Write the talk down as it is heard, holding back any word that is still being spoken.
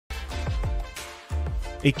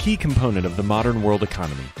A key component of the modern world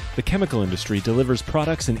economy, the chemical industry delivers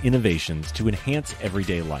products and innovations to enhance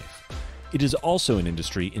everyday life. It is also an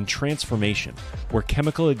industry in transformation, where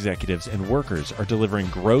chemical executives and workers are delivering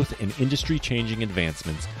growth and industry-changing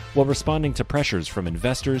advancements while responding to pressures from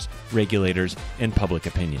investors, regulators, and public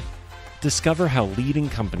opinion. Discover how leading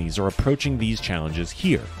companies are approaching these challenges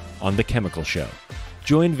here on The Chemical Show.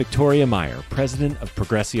 Join Victoria Meyer, president of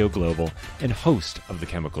Progressio Global and host of The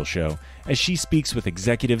Chemical Show, as she speaks with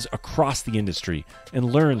executives across the industry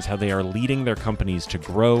and learns how they are leading their companies to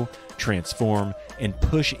grow, transform, and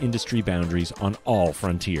push industry boundaries on all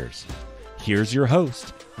frontiers. Here's your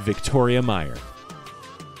host, Victoria Meyer.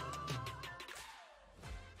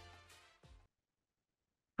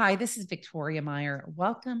 Hi, this is Victoria Meyer.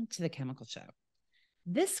 Welcome to The Chemical Show.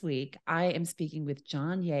 This week, I am speaking with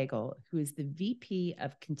John Yagel, who is the VP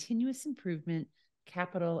of Continuous Improvement,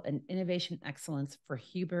 Capital, and Innovation Excellence for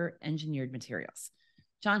Huber Engineered Materials.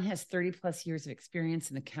 John has 30 plus years of experience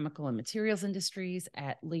in the chemical and materials industries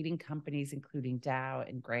at leading companies including Dow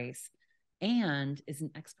and Grace, and is an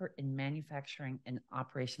expert in manufacturing and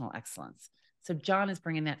operational excellence. So John is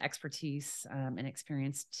bringing that expertise and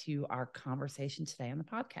experience to our conversation today on the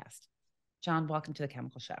podcast. John, welcome to The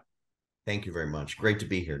Chemical Show. Thank you very much. Great to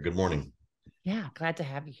be here. Good morning. Yeah, glad to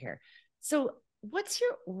have you here. So what's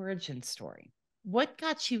your origin story? What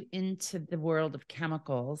got you into the world of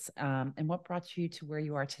chemicals and what brought you to where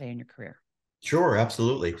you are today in your career? Sure,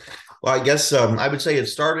 absolutely. Well, I guess I would say it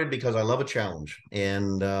started because I love a challenge,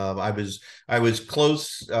 and I was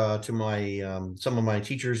close to my some of my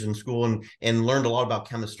teachers in school and learned a lot about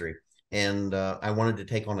chemistry. And I wanted to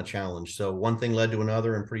take on a challenge. So one thing led to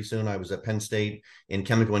another, and pretty soon I was at Penn State in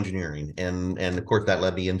chemical engineering, and of course that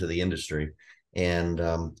led me into the industry. And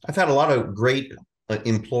I've had a lot of great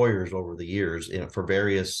employers over the years for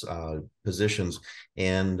various positions,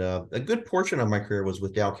 and a good portion of my career was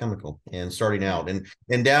with Dow Chemical and starting out.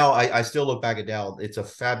 And Dow, I still look back at Dow. It's a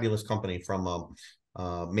fabulous company from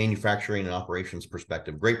a manufacturing and operations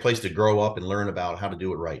perspective. Great place to grow up and learn about how to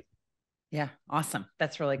do it right. Yeah, awesome.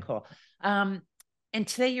 That's really cool. And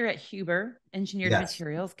today you're at Huber Engineered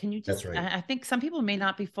Materials. Can you just, That's right. I think some people may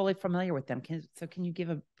not be fully familiar with them. Can you give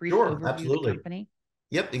a brief Sure, overview absolutely. of the company?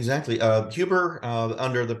 Yep, exactly. Huber,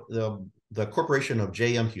 under the corporation of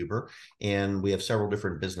J.M. Huber, and we have several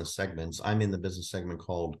different business segments. I'm in the business segment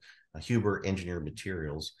called Huber Engineered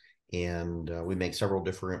Materials, and we have several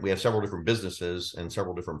different businesses and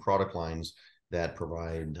several different product lines that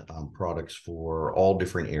provide products for all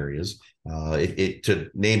different areas. To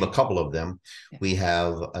name a couple of them, we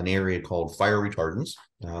have an area called fire retardant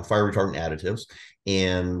additives.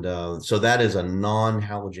 And so that is a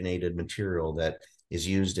non-halogenated material that is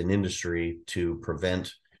used in industry to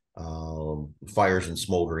prevent fires and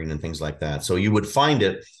smoldering and things like that. So you would find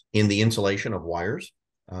it in the insulation of wires,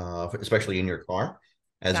 especially in your car,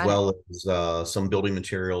 as well as some building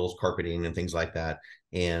materials, carpeting, and things like that.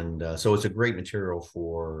 And so it's a great material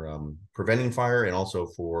for preventing fire and also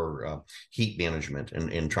for heat management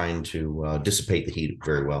and trying to dissipate the heat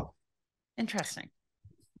very well. Interesting.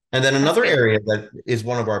 And then another area that is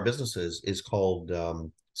one of our businesses is called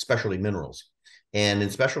specialty minerals. And in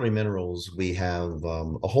specialty minerals, we have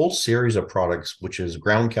a whole series of products, which is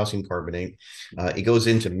ground calcium carbonate. It goes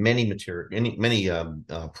into many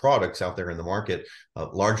products out there in the market,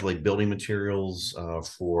 largely building materials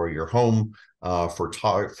for your home, for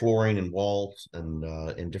flooring and walls and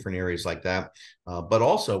in different areas like that. But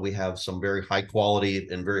also we have some very high quality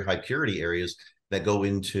and very high purity areas that go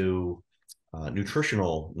into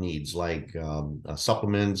nutritional needs like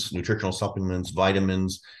supplements, nutritional supplements,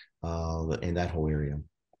 vitamins, in that whole area.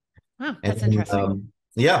 Wow, that's interesting.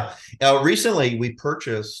 Recently we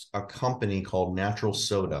purchased a company called Natural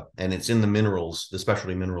Soda, and it's in the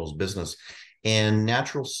specialty minerals business. And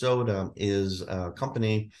Natural Soda is a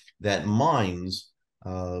company that mines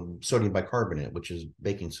sodium bicarbonate, which is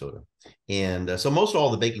baking soda. And so most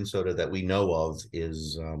all the baking soda that we know of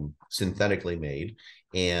is synthetically made.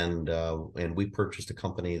 And we purchased a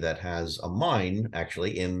company that has a mine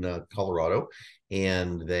actually in Colorado,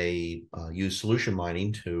 and they use solution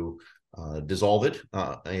mining to dissolve it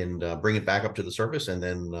and bring it back up to the surface and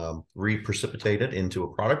then reprecipitate it into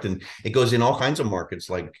a product. And it goes in all kinds of markets,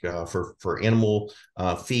 like for animal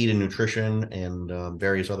feed and nutrition and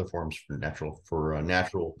various other forms for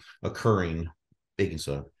natural occurring baking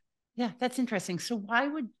soda. Yeah, that's interesting. So why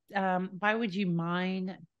would you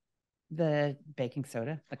mine the baking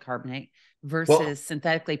soda, the carbonate, versus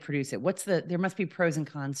synthetically produce it? There must be pros and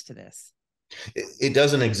cons to this. It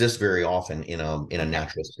doesn't exist very often in a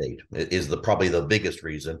natural state. It is probably the biggest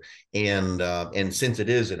reason. And since it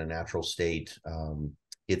is in a natural state,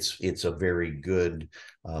 it's a very good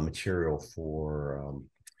material for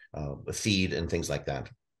feed and things like that.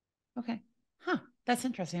 Okay. Huh. That's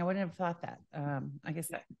interesting. I wouldn't have thought that. I guess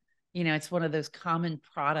that, it's one of those common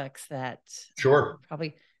products that Sure.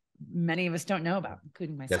 probably many of us don't know about,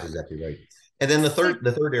 including That's myself. exactly right. And then So,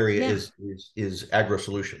 the third area yeah. is agro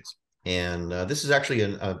solutions, and this is actually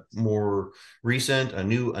a more recent, a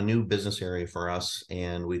new business area for us,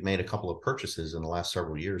 and we've made a couple of purchases in the last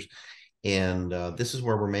several years. And this is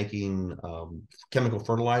where we're making chemical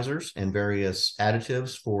fertilizers and various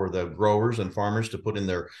additives for the growers and farmers to put in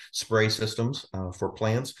their spray systems for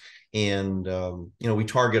plants. And we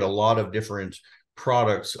target a lot of different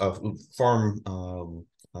products of farm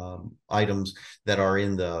items that are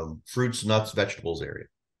in the fruits, nuts, vegetables area.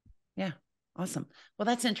 Yeah. Awesome. Well,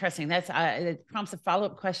 that's interesting. It prompts a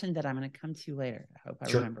follow-up question that I'm going to come to later. I hope I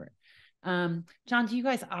Sure. remember it. John, do you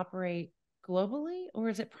guys operate globally, or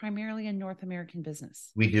is it primarily a North American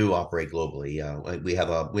business? We do operate globally. We have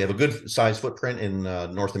a good size footprint in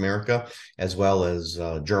North America, as well as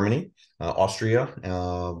Germany, Austria,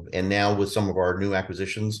 and now with some of our new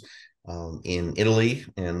acquisitions in Italy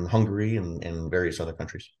and Hungary and various other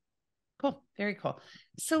countries. Cool. Very cool.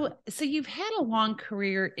 So you've had a long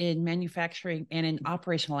career in manufacturing and in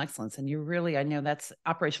operational excellence, and I know that's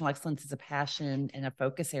operational excellence is a passion and a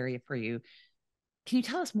focus area for you. Can you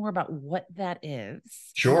tell us more about what that is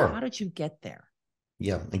and how Sure. did you get there?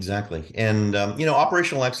 Yeah, exactly. And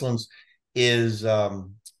operational excellence is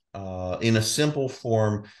in a simple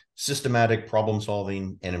form, systematic problem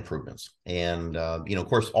solving and improvements. And of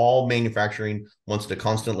course, all manufacturing wants to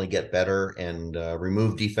constantly get better and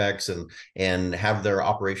remove defects and have their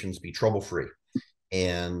operations be trouble free.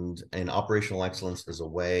 And operational excellence is a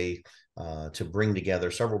way to bring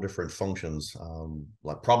together several different functions,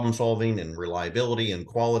 like problem solving and reliability and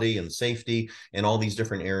quality and safety and all these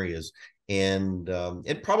different areas. And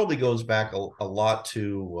it probably goes back a lot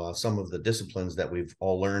to some of the disciplines that we've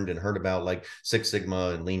all learned and heard about, like Six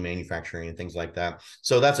Sigma and lean manufacturing and things like that.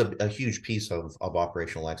 So that's a huge piece of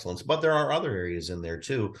operational excellence. But there are other areas in there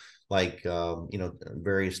too, like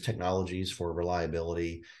various technologies for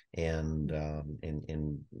reliability and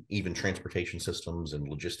even transportation systems and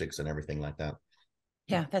logistics and everything like that.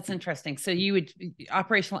 Yeah, that's interesting. So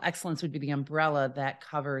operational excellence would be the umbrella that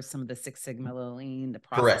covers some of the Six Sigma, the lean, the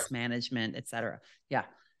process Correct. management, et cetera. Yeah,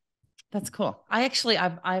 that's cool. I've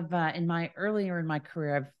earlier in my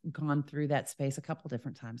career, I've gone through that space a couple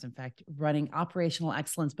different times. In fact, running operational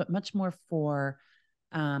excellence, but much more for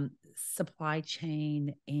supply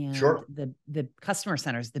chain and Sure. the customer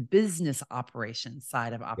centers, the business operations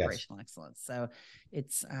side of Yes, operational excellence. So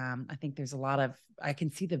it's I think there's I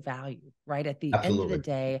can see the value, right? At the end of the absolutely.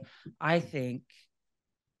 day, I think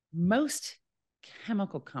most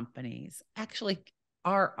chemical companies actually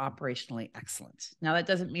are operationally excellent. Now that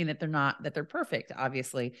doesn't mean that they're perfect,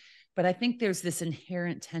 obviously, but I think there's this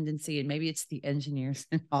inherent tendency, and maybe it's the engineers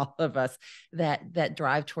in all of us that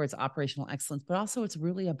drive towards operational excellence, but also it's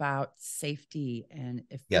really about safety and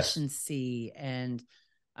Yes. efficiency and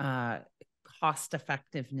uh, cost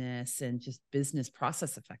effectiveness and just business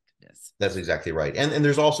process effectiveness. That's exactly right. And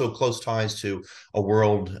there's also close ties to a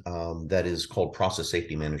world that is called process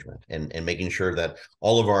safety management and making sure that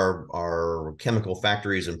all of our chemical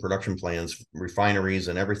factories and production plants, refineries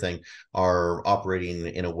and everything are operating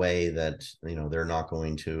in a way that, they're not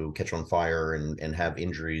going to catch on fire and have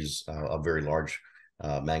injuries of very large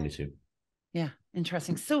magnitude. Yeah,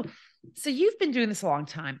 interesting. So you've been doing this a long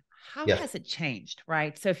time. How Yes. has it changed,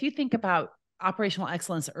 right? So if you think about operational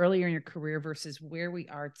excellence earlier in your career versus where we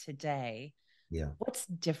are today, Yeah. what's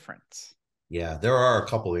different? Yeah, there are a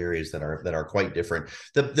couple areas that are quite different.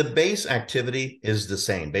 The base activity is the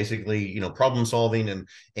same. Basically, problem solving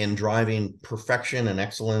and driving perfection and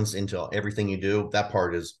excellence into everything you do. That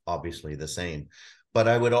part is obviously the same. But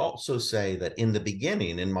I would also say that in the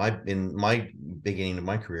beginning, in my beginning of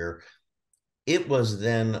my career, it was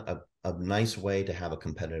then a nice way to have a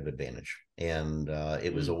competitive advantage. And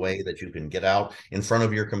it was a way that you can get out in front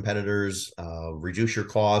of your competitors, reduce your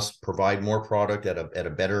costs, provide more product at a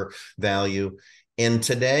better value. And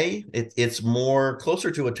today it's more closer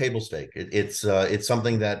to a table stake. It's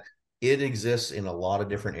something that it exists in a lot of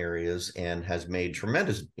different areas and has made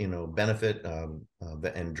tremendous, benefit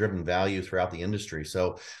and driven value throughout the industry.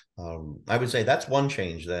 So I would say that's one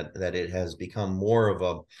change that it has become more of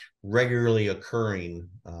a regularly occurring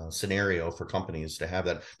scenario for companies to have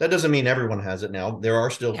that. That doesn't mean everyone has it now. There are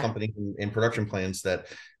still Yeah. companies in production plants that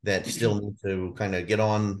still need to kind of get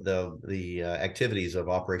on the activities of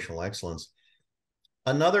operational excellence.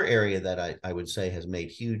 Another area that I would say has made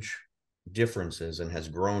huge differences and has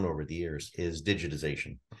grown over the years is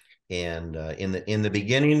digitization. And in the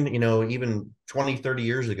beginning, even 20, 30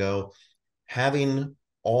 years ago, having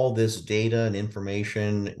all this data and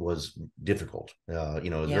information was difficult.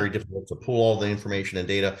 It was very difficult to pull all the information and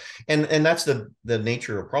data. And that's the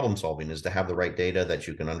nature of problem solving, is to have the right data that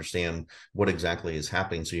you can understand what exactly is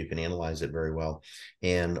happening so you can analyze it very well.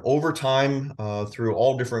 And over time, through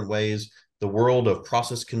all different ways, the world of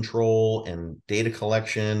process control and data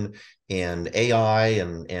collection and AI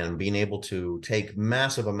and being able to take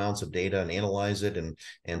massive amounts of data and analyze it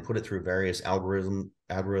and put it through various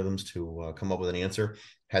algorithms to come up with an answer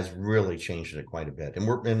has really changed it quite a bit. And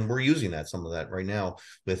we're using some of that right now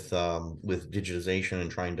with digitization and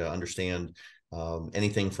trying to understand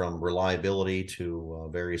anything from reliability to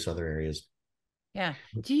various other areas. Yeah.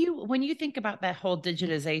 When you think about that whole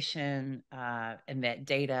digitization and that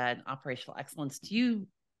data and operational excellence, do you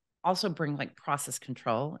also bring like process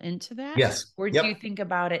control into that? Yes. Or do Yep. you think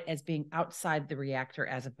about it as being outside the reactor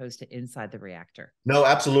as opposed to inside the reactor? No,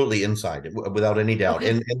 absolutely inside, without any doubt. Okay.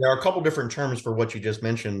 And there are a couple different terms for what you just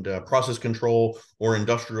mentioned, process control or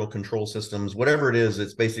industrial control systems, whatever it is,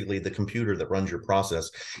 it's basically the computer that runs your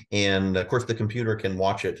process. And of course, the computer can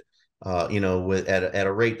watch it, at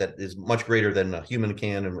a rate that is much greater than a human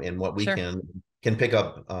can, and what we Sure. can pick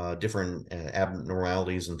up different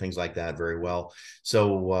abnormalities and things like that very well.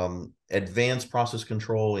 So advanced process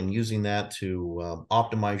control and using that to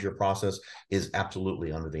optimize your process is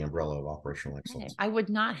absolutely under the umbrella of operational excellence.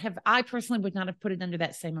 I personally would not have put it under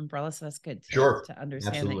that same umbrella. So that's good Sure, to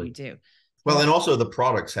understand absolutely. that you do. Well, and also the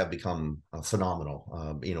products have become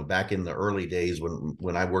phenomenal. Back in the early days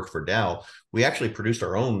when I worked for Dow, we actually produced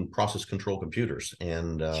our own process control computers,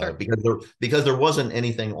 and Sure. because there wasn't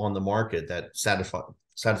anything on the market that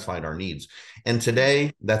satisfied our needs. And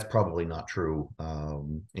today, that's probably not true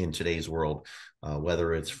in today's world.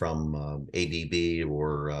 Whether it's from ABB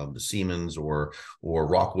or Siemens or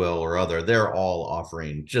Rockwell or other, they're all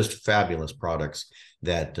offering just fabulous products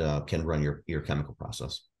that can run your chemical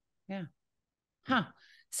process. Yeah. Huh.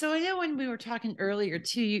 So I know when we were talking earlier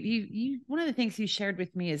too, you one of the things you shared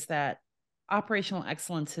with me is that operational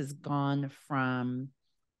excellence has gone from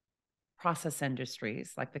process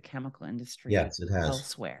industries like the chemical industry Yes, it has.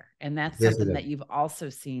 elsewhere. And that's Yes, something that you've also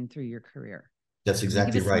seen through your career. that's Can you give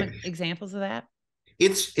exactly us some right. examples of that?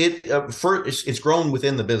 It's grown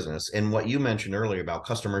within the business, and what you mentioned earlier about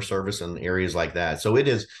customer service and areas like that. So it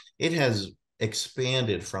has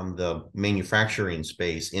expanded from the manufacturing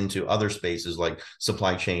space into other spaces like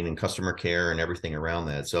supply chain and customer care and everything around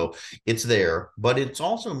that. So it's there, but it's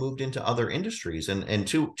also moved into other industries, and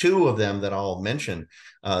two of them that I'll mention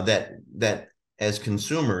that as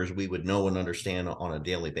consumers we would know and understand on a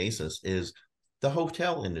daily basis is the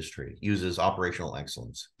hotel industry uses operational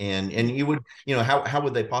excellence. And you would, how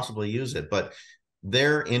would they possibly use it? But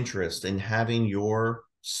their interest in having your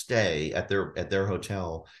stay at their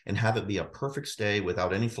hotel and have it be a perfect stay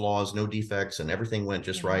without any flaws, no defects, and everything went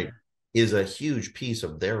just right is a huge piece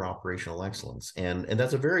of their operational excellence. And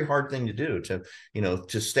that's a very hard thing to do,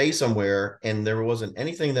 to stay somewhere and there wasn't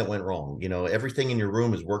anything that went wrong. Everything in your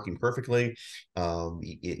room is working perfectly.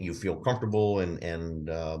 You feel comfortable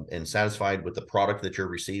and satisfied with the product that you're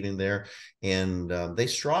receiving there. And they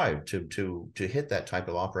strive to hit that type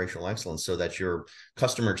of operational excellence so that your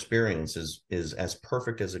customer experience is as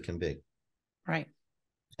perfect as it can be. Right.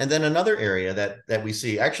 And then another area that we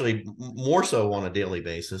see actually more so on a daily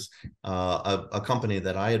basis, a company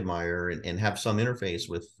that I admire and have some interface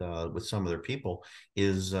with some of their people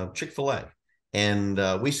is Chick-fil-A.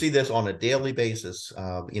 And we see this on a daily basis,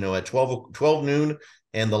 at 12 noon,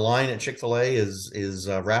 and the line at Chick-fil-A is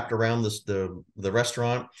wrapped around the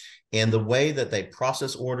restaurant. And the way that they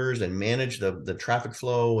process orders and manage the traffic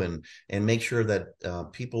flow and make sure that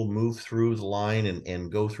people move through the line and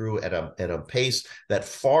go through at a pace that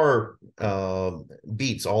far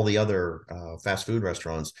beats all the other fast food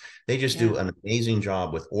restaurants. They just do an amazing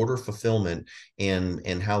job with order fulfillment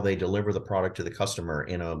and how they deliver the product to the customer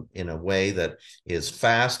in a way that is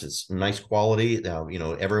fast, it's nice quality.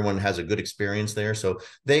 Everyone has a good experience there. So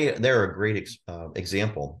they're a great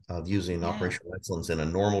example of using operational excellence in a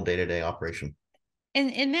normal day-to-day operation.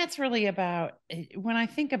 And that's really about, when I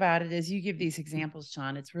think about it, as you give these examples,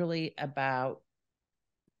 John, it's really about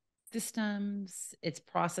systems, it's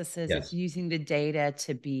processes, it's using the data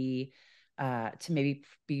to be to maybe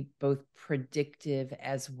be both predictive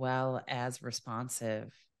as well as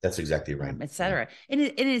responsive. That's exactly right. Et cetera. And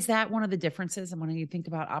is that one of the differences? And when you think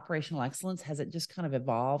about operational excellence, has it just kind of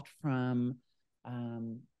evolved from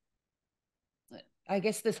I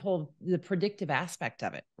guess the predictive aspect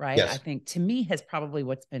of it, right? I Yes. think to me has probably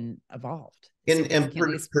what's been evolved And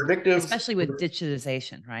significantly, predictive, especially with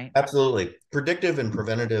digitization, right? absolutely. Predictive and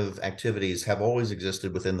preventative activities have always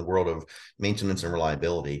existed within the world of maintenance and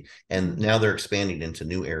reliability, and Mm-hmm. now they're expanding into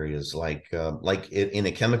new areas like in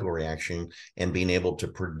a chemical reaction and being able to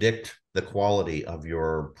predict the quality of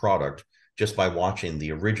your product just by watching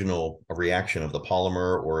the original reaction of the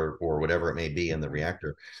polymer or whatever it may be in the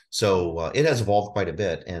reactor. So it has evolved quite a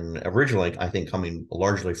bit, and originally I think coming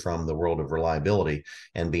largely from the world of reliability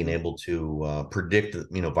and being able to predict,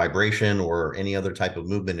 vibration or any other type of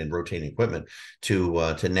movement in rotating equipment,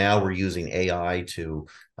 to now we're using AI to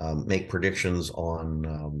make predictions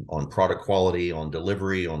on product quality, on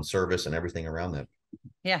delivery, on service, and everything around that.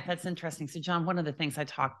 Yeah, that's interesting. So, John, one of the things I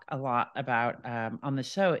talk a lot about on the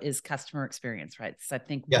show is customer experience, right? So, I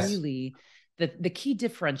think Yes, really the key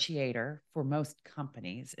differentiator for most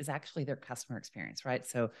companies is actually their customer experience, right?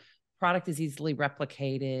 So, product is easily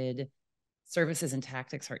replicated, services and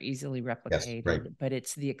tactics are easily yes, right, replicated, but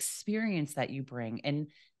it's the experience that you bring, and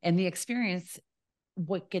the experience,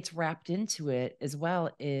 what gets wrapped into it as well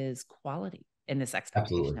is quality, and this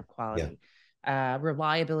expectation absolutely, of yeah, quality,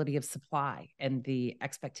 reliability of supply, and the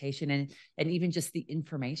expectation, and even just the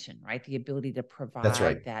information, right? The ability to that's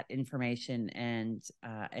right. provide that information and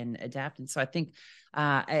adapt. And so I think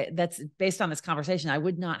that's based on this conversation. I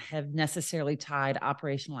would not have necessarily tied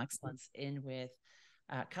operational excellence in with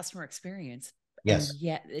customer experience, and Yes,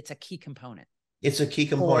 yet it's a key component it's a key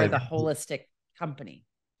for component. the holistic company.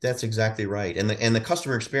 That's exactly right. And the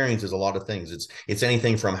customer experience is a lot of things. It's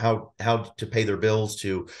anything from how to pay their bills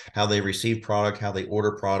to how they receive product, how they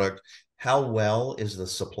order product, how well is the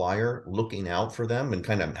supplier looking out for them and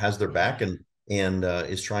kind of has their back Yeah. and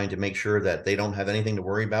is trying to make sure that they don't have anything to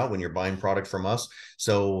worry about when you're buying product from us.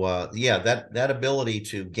 So yeah, that ability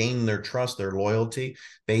to gain their trust, their loyalty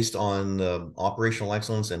based on the operational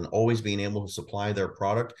excellence and always being able to supply their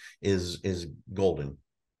product is golden.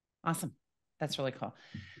 Awesome. That's really cool.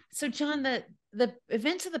 So, John, the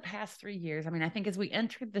events of the past 3 years, I mean, I think as we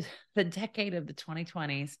entered the decade of the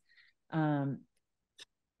 2020s, um,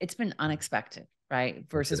 it's been unexpected, right? It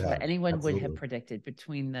Versus what has. anyone would have Absolutely. predicted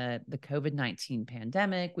between the COVID-19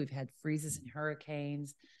 pandemic. We've had freezes and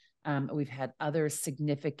hurricanes. We've had other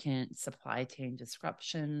significant supply chain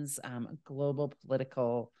disruptions, global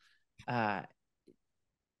political uh,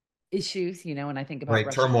 issues, and I think about Right.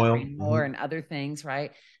 Russia-Ukraine Turmoil. war and other things,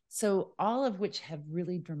 right? So all of which have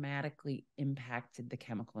really dramatically impacted the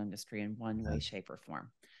chemical industry in one way, shape, or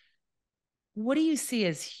form. What do you see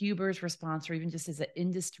as Huber's response, or even just as the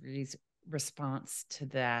industry's response to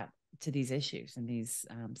that, to these issues and these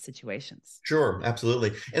situations? Sure,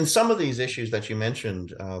 absolutely. And some of these issues that you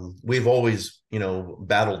mentioned, we've always,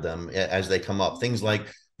 battled them as they come up. Things like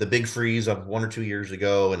the big freeze of 1 or 2 years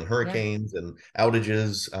ago and Yeah, hurricanes and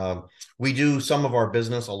outages. We do some of our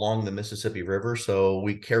business along the Mississippi River, so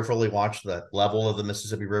we carefully watch the level of the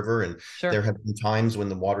Mississippi River. And there sure. have been times when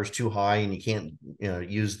the water's too high and you can't,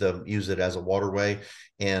 use it as a waterway.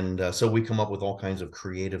 And so we come up with all kinds of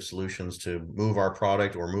creative solutions to move our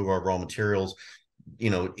product or move our raw materials,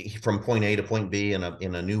 from point A to point B in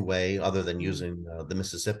a new way other than Mm, using the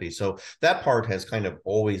Mississippi. So that part has kind of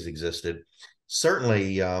always existed.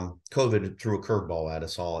 Certainly, COVID threw a curveball at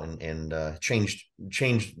us all and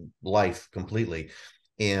changed life completely.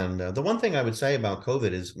 And the one thing I would say about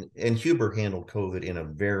COVID is, and Huber handled COVID in a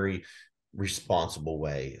very responsible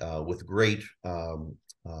way, with great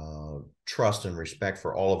trust and respect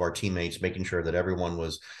for all of our teammates, making sure that everyone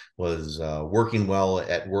was working well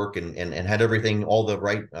at work and had everything, all the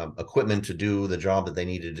right equipment to do the job that they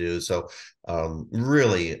needed to do. So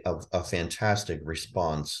really a fantastic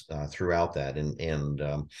response throughout that,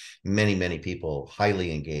 and many people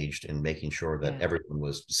highly engaged in making sure that yeah, everyone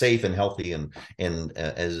was safe and healthy and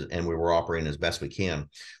we were operating as best we can.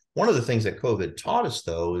 One of the things that COVID taught us,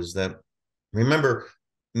 though, is that, remember,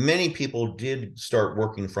 many people did start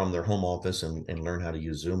working from their home office and learn how to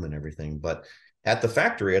use Zoom and everything, but at the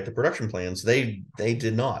factory, at the production plants, they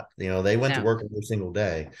did not. They went to no, work every single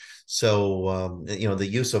day. So the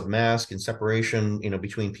use of mask and separation,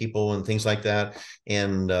 between people and things like that,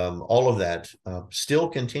 and all of that still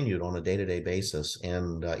continued on a day-to-day basis.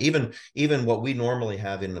 And even what we normally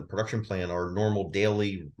have in the production plant, our normal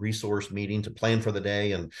daily resource meeting to plan for the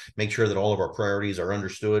day and make sure that all of our priorities are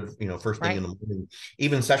understood, first thing in right. the morning.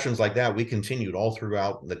 Even sessions like that, we continued all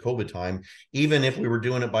throughout the COVID time, even if we were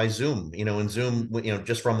doing it by Zoom, and Zoom,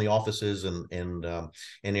 just from the offices and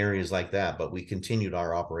areas like that. But we continued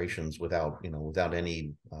our operations without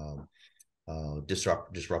any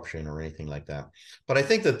disruption or anything like that. But I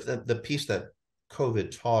think that the piece that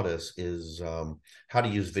COVID taught us is how to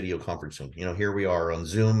use video conferencing. Here we are on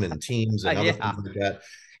Zoom and Teams and other Yeah. things like that.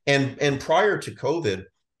 And prior to COVID,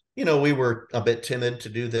 we were a bit timid to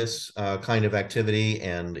do this kind of activity,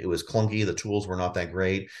 and it was clunky. The tools were not that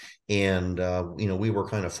great, and we were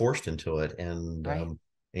kind of forced into it. And Right.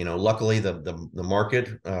 luckily the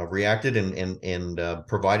market reacted and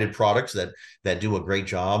provided products that do a great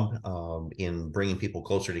job in bringing people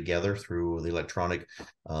closer together through the electronic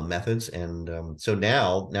methods. And so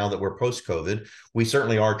now that we're post COVID, we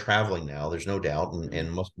certainly are traveling now. There's no doubt,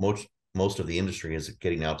 and most of the industry is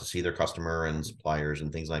getting out to see their customer and suppliers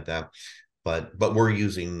and things like that. But we're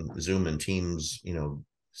using Zoom and Teams,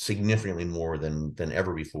 significantly more than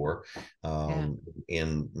ever before,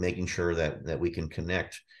 and making sure that we can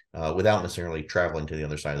connect without necessarily traveling to the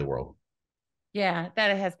other side of the world. Yeah,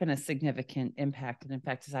 that has been a significant impact. And in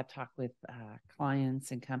fact, as I've talked with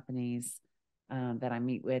clients and companies that I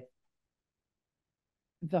meet with,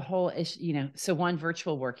 the whole issue, so one,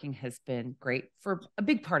 virtual working has been great for a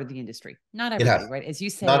big part of the industry. Not everybody, right? As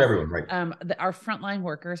you say, not everyone, right? Our frontline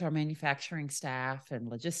workers, our manufacturing staff and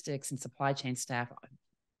logistics and supply chain staff,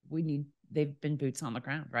 they've been boots on the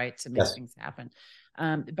ground, right? To make things happen.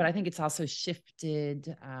 But I think it's also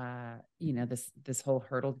shifted, this whole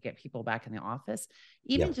hurdle to get people back in the office,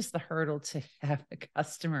 even just the hurdle to have a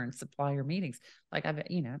customer and supplier meetings. Like I've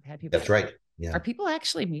had people. That's right. Yeah. Are people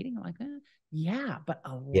actually meeting? I'm like, yeah, but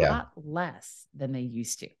a lot less than they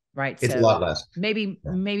used to, right? It's a lot less.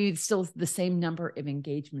 Maybe still the same number of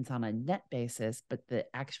engagements on a net basis, but the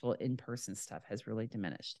actual in-person stuff has really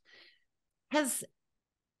diminished.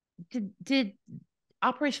 Did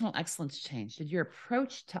operational excellence change? Did your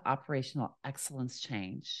approach to operational excellence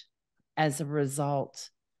change as a result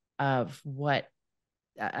of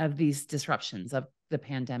these disruptions of the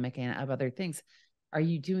pandemic and of other things? Are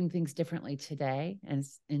you doing things differently today and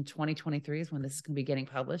in 2023 is when this is going to be getting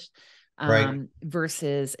published,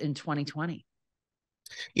 versus in 2020?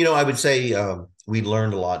 I would say we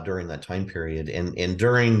learned a lot during that time period, and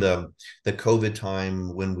during the COVID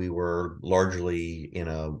time when we were largely in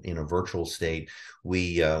a virtual state,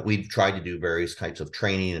 we tried to do various types of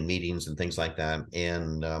training and meetings and things like that,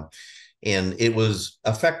 and it was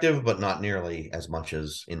effective, but not nearly as much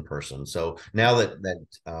as in person. So now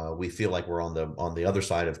that we feel like we're on the other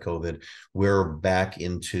side of COVID, we're back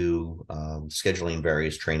into scheduling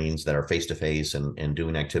various trainings that are face-to-face and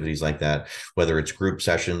doing activities like that, whether it's group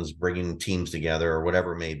sessions, bringing teams together, or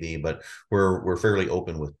whatever it may be. But we're fairly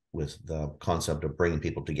open with the concept of bringing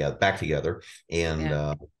people back together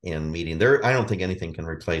and meeting there. I don't think anything can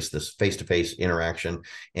replace this face-to-face interaction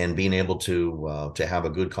and being able to have a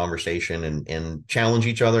good conversation and challenge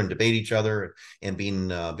each other and debate each other, and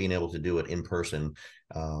being able to do it in person.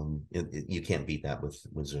 You can't beat that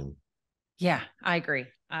with Zoom. Yeah, I agree.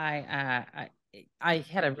 I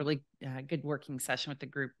had a really good working session with the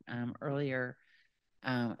group earlier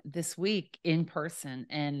this week in person,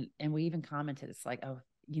 and we even commented, it's like, oh,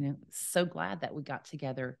 so glad that we got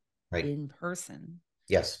together in person.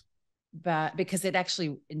 Yes. But because it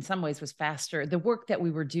actually, in some ways, was faster. The work that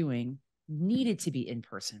we were doing needed to be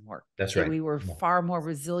in-person work. That's right. We were far more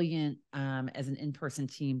resilient as an in-person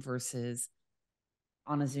team versus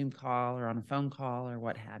on a Zoom call or on a phone call or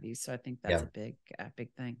what have you. So I think that's a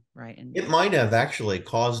big thing, right? And it might have actually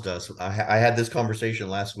caused us. I had this conversation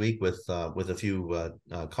last week with a few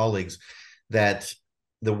colleagues, that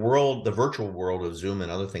the virtual world of Zoom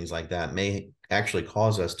and other things like that may actually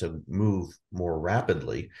cause us to move more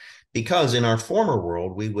rapidly, because in our former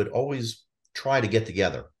world, we would always try to get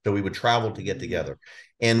together. So we would travel to get together,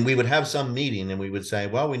 and we would have some meeting, and we would say,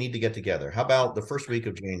 well, we need to get together. How about the first week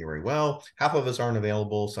of January? Well, half of us aren't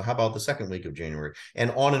available. So how about the second week of January?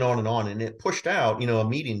 And on and on and on. And it pushed out, a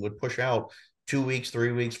meeting would push out 2 weeks,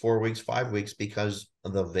 3 weeks, 4 weeks, 5 weeks, because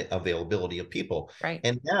of the availability of people. Right.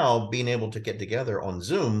 And now being able to get together on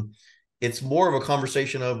Zoom, it's more of a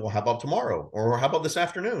conversation of, well, how about tomorrow? Or how about this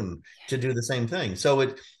afternoon to do the same thing? So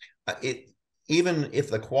it even if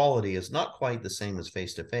the quality is not quite the same as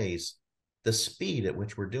face-to-face, the speed at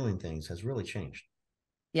which we're doing things has really changed.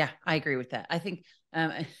 Yeah, I agree with that. I think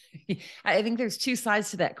I think there's two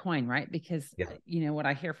sides to that coin, right? Because what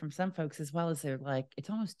I hear from some folks as well is they're like, it's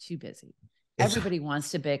almost too busy. Everybody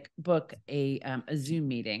wants to book a Zoom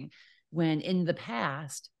meeting, when in the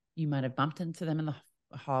past you might have bumped into them in the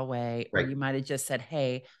hallway, or you might have just said,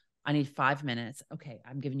 hey, I need 5 minutes. Okay,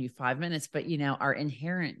 I'm giving you 5 minutes. But our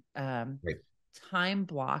inherent time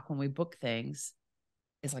block when we book things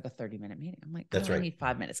is like a 30-minute meeting. I'm like, I need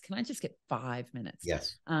 5 minutes. Can I just get 5 minutes?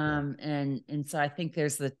 Yes. And so I think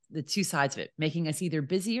there's the two sides of it, making us either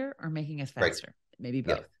busier or making us faster. Maybe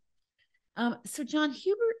both. So John,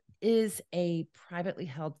 Hubert is a privately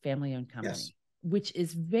held family-owned company, Yes. which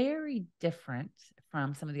is very different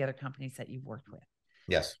from some of the other companies that you've worked with.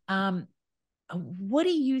 Yes. What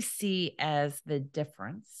do you see as the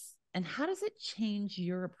difference, and how does it change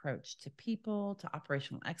your approach to people, to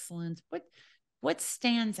operational excellence? What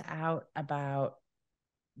stands out about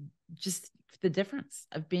just the difference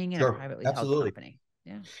of being in a Sure. privately held Absolutely. company?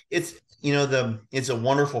 Yeah. It's, it's a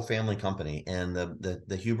wonderful family company, and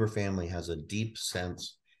the Huber family has a deep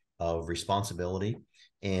sense of responsibility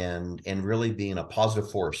and really being a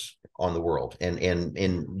positive force on the world. And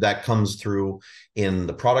that comes through in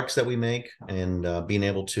the products that we make, and being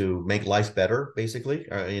able to make life better, basically,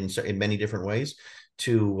 in many different ways,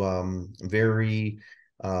 to very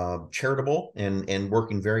charitable and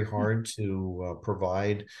working very hard to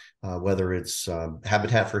provide, whether it's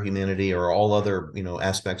Habitat for Humanity or all other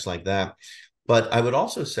aspects like that. But I would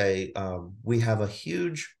also say we have a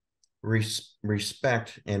huge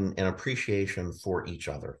respect and appreciation for each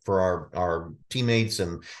other, for our teammates,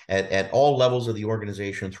 and at all levels of the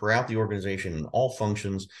organization, throughout the organization, in all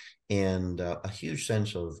functions, and a huge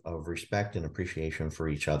sense of respect and appreciation for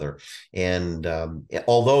each other. And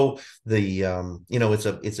although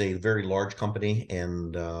it's a very large company,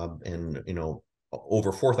 and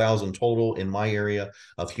over 4,000 total in my area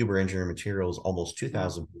of Huber Engineering Materials, almost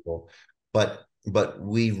 2,000 people, but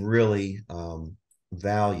we really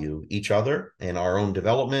value each other and our own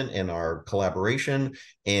development and our collaboration,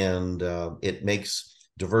 and it makes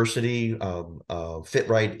diversity fit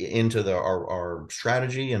right into our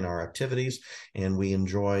strategy and our activities, and we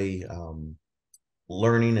enjoy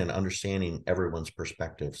learning and understanding everyone's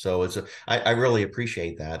perspective. So I really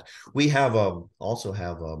appreciate that. We have also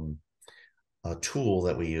have a tool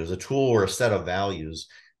that we use, a tool or a set of values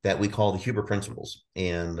that we call the Huber Principles.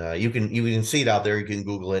 And you can see it out there. You can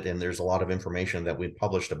Google it, and there's a lot of information that we've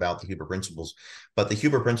published about the Huber Principles. But the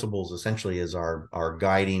Huber Principles essentially is our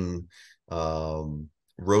guiding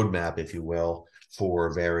roadmap, if you will,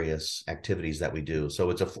 for various activities that we do. So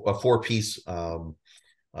it's a four-piece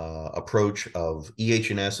approach of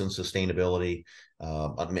EH&S and sustainability.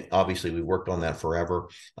 Obviously, we've worked on that forever.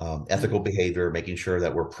 Ethical behavior, making sure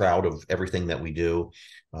that we're proud of everything that we do.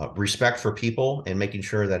 Respect for people, and making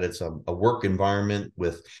sure that it's a work environment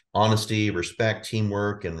with honesty, respect,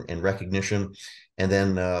 teamwork, and recognition. And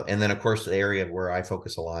then, of course, the area where I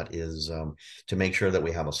focus a lot is to make sure that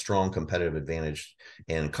we have a strong competitive advantage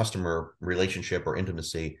and customer relationship or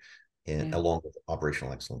intimacy, along with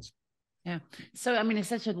operational excellence. Yeah. So, I mean, it's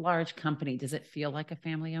such a large company. Does it feel like a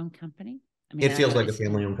family-owned company? I mean, It feels like a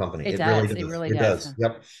family-owned company. It really does. does. It really It does. does. Huh?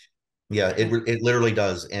 Yep. Yeah, Okay. it literally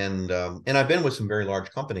does. And I've been with some very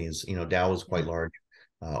large companies. Dow is quite large,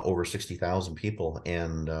 over 60,000 people,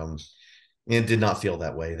 and it did not feel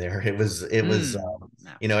that way there. It was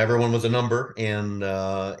No. everyone was a number, and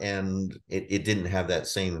it didn't have that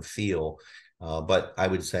same feel. But I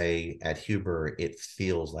would say at Huber, it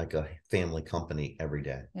feels like a family company every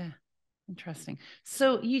day. Yeah. Interesting.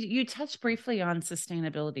 So you touched briefly on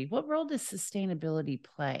sustainability. What role does sustainability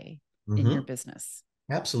play in your business?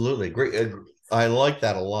 Absolutely. Great. I like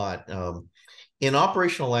that a lot. In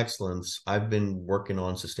operational excellence, I've been working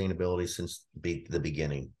on sustainability since the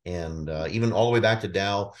beginning. And even all the way back to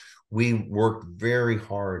Dow, we worked very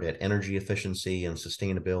hard at energy efficiency and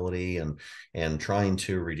sustainability, and trying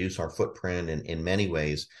to reduce our footprint in many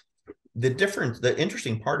ways. The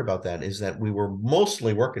interesting part about that is that we were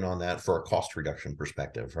mostly working on that for a cost reduction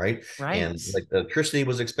perspective, right? Right. And like electricity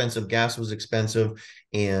was expensive, gas was expensive,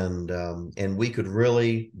 and we could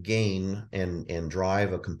really gain and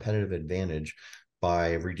drive a competitive advantage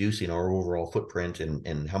by reducing our overall footprint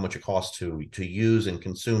and how much it costs to use and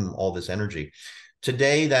consume all this energy.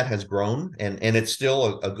 Today, that has grown, and it's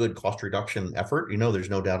still a good cost reduction effort.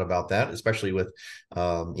 There's no doubt about that, especially with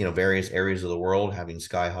various areas of the world having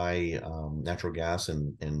sky high natural gas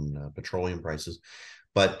and petroleum prices.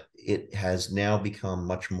 But it has now become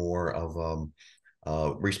much more of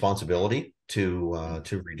responsibility to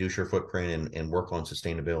reduce your footprint and work on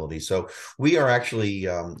sustainability. So we are actually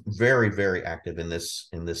very, very active in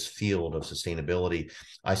this field of sustainability.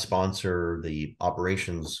 I sponsor the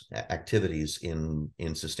operations activities in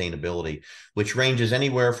sustainability, which ranges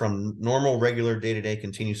anywhere from normal, regular, day-to-day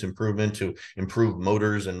continuous improvement to improve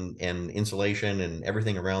motors and insulation and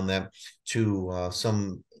everything around that, to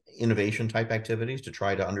some innovation type activities to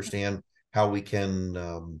try to understand how we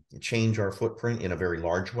can change our footprint in a very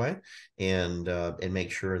large way, and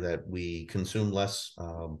make sure that we consume less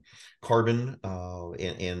carbon,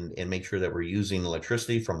 and make sure that we're using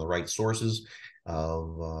electricity from the right sources,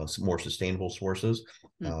 of more sustainable sources.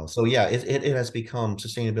 So yeah, it has become,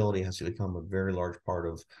 sustainability has become a very large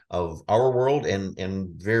part of our world, and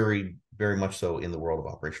very, very much so in the world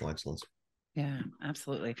of operational excellence. Yeah,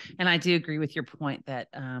 absolutely. And I do agree with your point that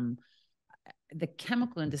the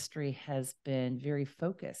chemical industry has been very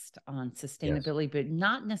focused on sustainability, but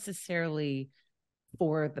not necessarily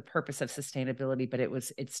for the purpose of sustainability, but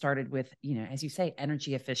it started with, as you say,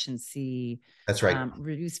 energy efficiency. That's right.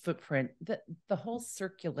 Reduce footprint, the whole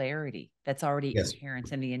circularity that's already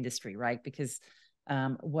inherent in the industry, right? Because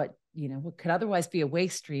what could otherwise be a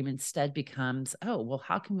waste stream instead becomes, oh, well,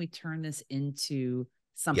 how can we turn this into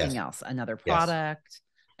something else, another product,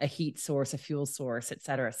 a heat source, a fuel source, et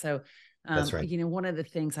cetera. So that's right. one of the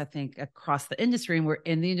things I think across the industry,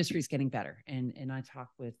 and the industry is getting better, and I talk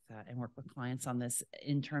with and work with clients on this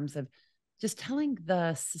in terms of just telling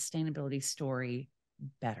the sustainability story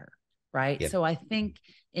better, right? Yeah. So I think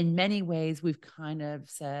in many ways we've kind of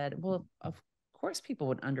said, well, of course people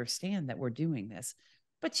would understand that we're doing this,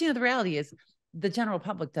 but the reality is the general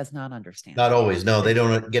public does not understand. Not always. No, they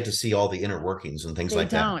don't get to see all the inner workings and things like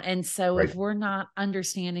that. They don't. And so if we're not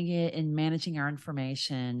understanding it and managing our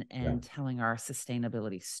information and telling our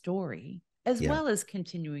sustainability story, as well as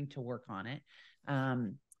continuing to work on it,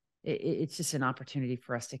 it's just an opportunity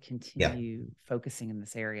for us to continue focusing in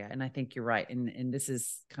this area. And I think you're right. And this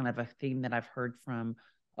is kind of a theme that I've heard from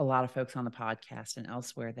a lot of folks on the podcast and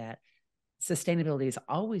elsewhere, that sustainability has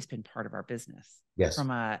always been part of our business.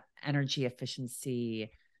 From a energy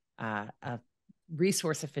efficiency, a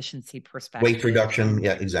resource efficiency perspective. Waste reduction.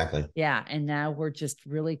 Yeah, exactly. Yeah. And now we're just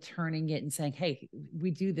really turning it and saying, hey,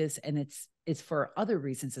 we do this, and it's for other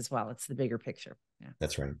reasons as well. It's the bigger picture. Yeah.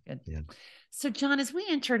 That's right. Good. Yeah. So John, as we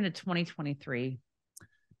enter into 2023,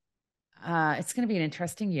 it's going to be an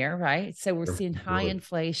interesting year, right? So we're seeing high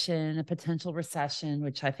inflation, a potential recession,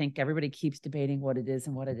 which I think everybody keeps debating what it is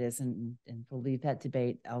and what it isn't, and we'll leave that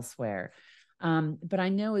debate elsewhere. But I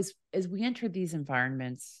know as we enter these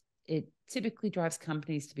environments, it typically drives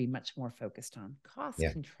companies to be much more focused on cost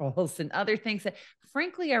controls and other things that,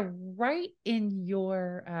 frankly, are right in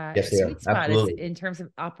your sweet spot in terms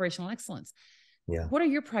of operational excellence. Yeah. What are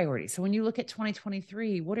your priorities? So when you look at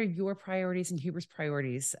 2023, what are your priorities and Huber's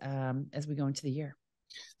priorities as we go into the year?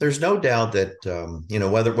 There's no doubt that,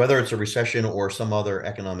 whether it's a recession or some other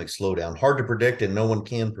economic slowdown, hard to predict, and no one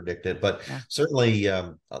can predict it, but certainly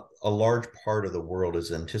a large part of the world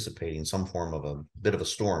is anticipating some form of a bit of a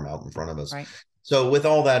storm out in front of us. Right. So with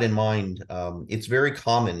all that in mind, it's very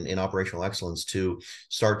common in operational excellence to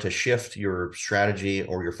start to shift your strategy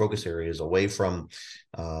or your focus areas away from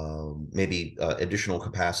maybe additional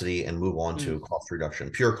capacity and move on to cost reduction,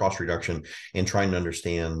 pure cost reduction, and trying to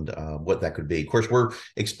understand what that could be. Of course, we're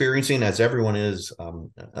experiencing, as everyone is,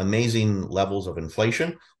 amazing levels of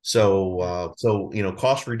inflation. So,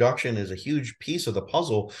 cost reduction is a huge piece of the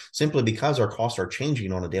puzzle, simply because our costs are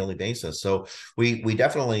changing on a daily basis. So we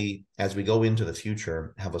definitely, as we go into the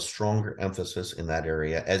future, have a stronger emphasis in that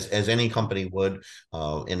area, as any company would,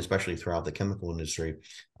 and especially throughout the chemical industry.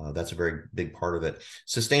 That's a very big part of it.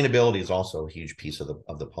 Sustainability is also a huge piece of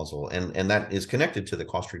the puzzle, and that is connected to the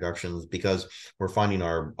cost reductions, because we're finding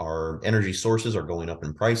our energy sources are going up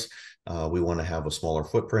in price. We want to have a smaller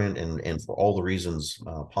footprint, and for all the reasons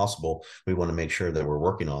possible, we want to make sure that we're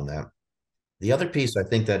working on that. The other piece, I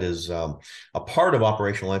think, that is a part of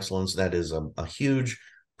operational excellence that is a huge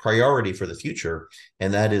priority for the future,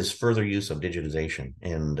 and that is further use of digitization,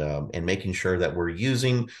 and making sure that we're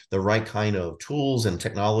using the right kind of tools and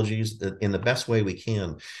technologies in the best way we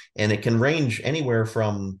can. And it can range anywhere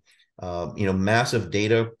from massive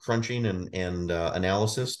data crunching and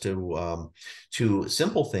analysis to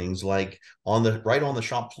simple things like right on the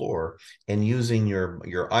shop floor, and using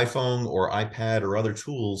your iPhone or iPad or other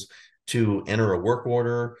tools to enter a work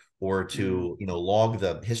order, or to log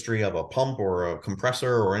the history of a pump or a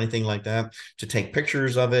compressor or anything like that, to take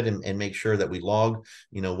pictures of it and make sure that we log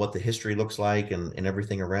what the history looks like, and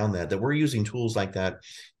everything around that we're using tools like that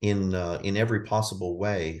in every possible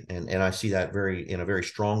way. And I see that in a very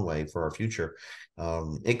strong way for our future.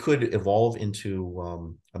 It could evolve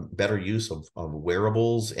into a better use of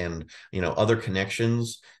wearables and other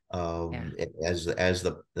connections, as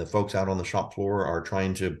the folks out on the shop floor are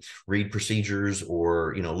trying to read procedures,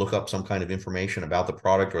 or look up some kind of information about the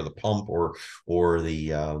product or the pump or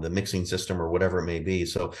the mixing system or whatever it may be.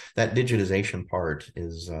 So that digitization part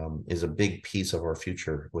is a big piece of our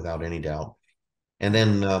future, without any doubt. And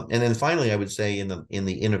then finally, I would say in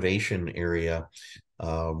the innovation area,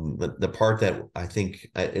 the part that I think,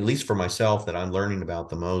 at least for myself, that I'm learning about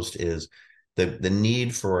the most is the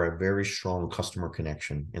need for a very strong customer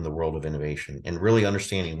connection in the world of innovation, and really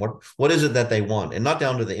understanding what is it that they want, and not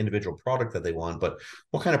down to the individual product that they want, but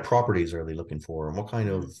what kind of properties are they looking for, and what kind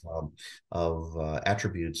of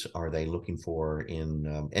attributes are they looking for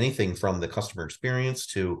in anything from the customer experience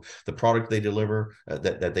to the product they deliver,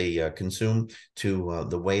 that they consume, to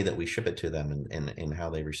the way that we ship it to them, and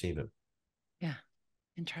how they receive it. Yeah.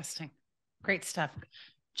 Interesting. Great stuff.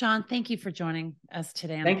 John, thank you for joining us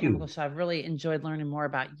today on Thank the you. Chemical Show. I've really enjoyed learning more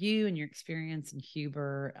about you and your experience in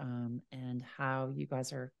Huber, and how you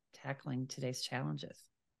guys are tackling today's challenges.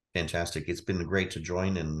 Fantastic. It's been great to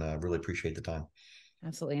join, and really appreciate the time.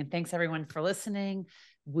 Absolutely. And thanks everyone for listening.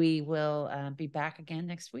 We will be back again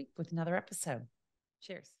next week with another episode.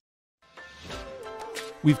 Cheers.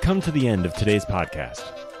 We've come to the end of today's podcast.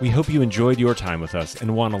 We hope you enjoyed your time with us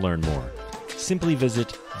and want to learn more. Simply visit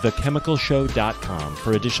thechemicalshow.com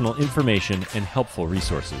for additional information and helpful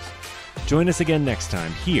resources. Join us again next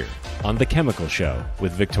time here on The Chemical Show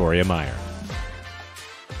with Victoria Meyer.